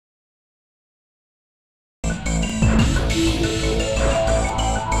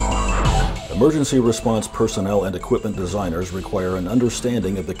Emergency response personnel and equipment designers require an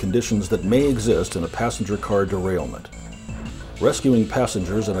understanding of the conditions that may exist in a passenger car derailment. Rescuing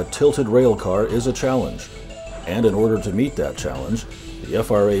passengers in a tilted rail car is a challenge, and in order to meet that challenge, the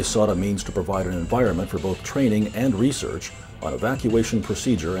FRA sought a means to provide an environment for both training and research on evacuation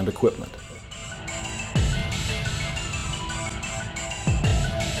procedure and equipment.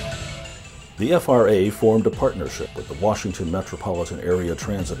 The FRA formed a partnership with the Washington Metropolitan Area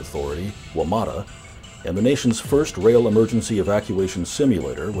Transit Authority, WMATA, and the nation's first rail emergency evacuation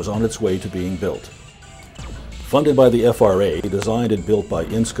simulator was on its way to being built. Funded by the FRA, designed and built by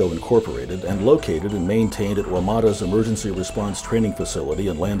ENSCO Incorporated, and located and maintained at WMATA's Emergency Response Training Facility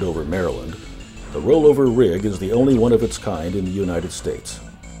in Landover, Maryland, the Rollover rig is the only one of its kind in the United States.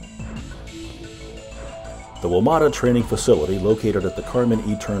 The WMATA training facility, located at the Carmen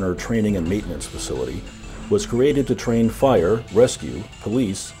E. Turner Training and Maintenance Facility, was created to train fire, rescue,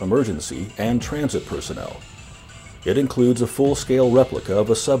 police, emergency, and transit personnel. It includes a full-scale replica of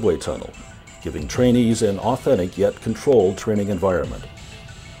a subway tunnel, giving trainees an authentic yet controlled training environment.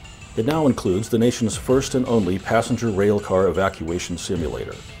 It now includes the nation's first and only passenger rail car evacuation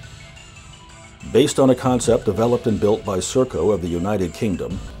simulator. Based on a concept developed and built by ENSCO of the United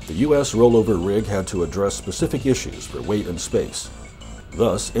Kingdom, the U.S. Rollover rig had to address specific issues for weight and space.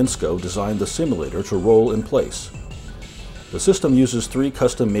 Thus, ENSCO designed the simulator to roll in place. The system uses 3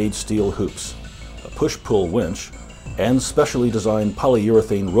 custom-made steel hoops, a push-pull winch, and specially designed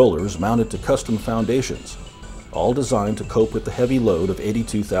polyurethane rollers mounted to custom foundations, all designed to cope with the heavy load of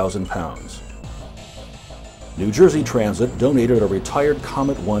 82,000 pounds. New Jersey Transit donated a retired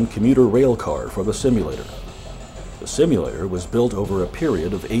Comet 1 commuter rail car for the simulator. The simulator was built over a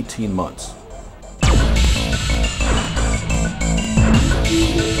period of 18 months.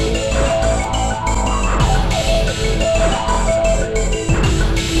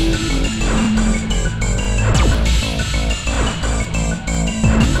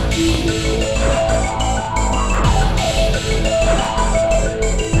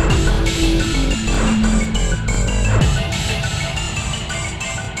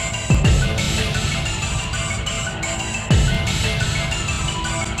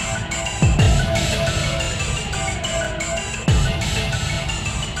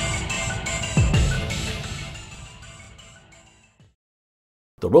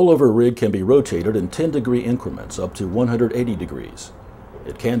 The rollover rig can be rotated in 10-degree increments up to 180 degrees.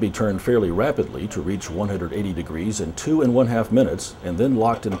 It can be turned fairly rapidly to reach 180 degrees in 2½ minutes and then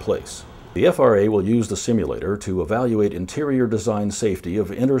locked in place. The FRA will use the simulator to evaluate interior design safety of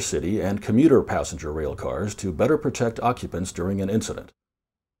intercity and commuter passenger rail cars to better protect occupants during an incident.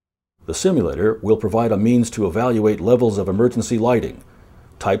 The simulator will provide a means to evaluate levels of emergency lighting,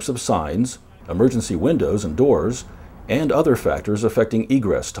 types of signs, emergency windows and doors, and other factors affecting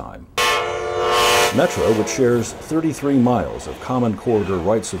egress time. Metro, which shares 33 miles of common corridor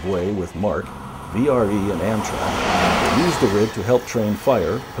rights-of-way with MARC, VRE, and Amtrak, will use the rig to help train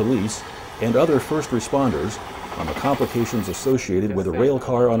fire, police, and other first responders on the complications associated with a rail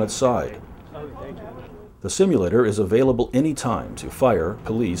car on its side. The simulator is available anytime to fire,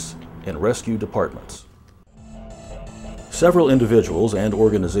 police, and rescue departments. Several individuals and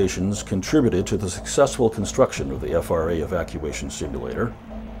organizations contributed to the successful construction of the FRA evacuation simulator.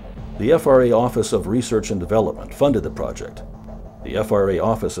 The FRA Office of Research and Development funded the project. The FRA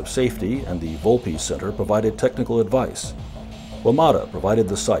Office of Safety and the Volpe Center provided technical advice. WMATA provided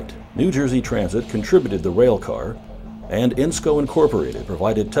the site, New Jersey Transit contributed the rail car, and ENSCO Incorporated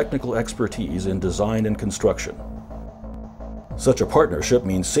provided technical expertise in design and construction. Such a partnership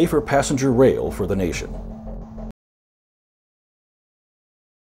means safer passenger rail for the nation.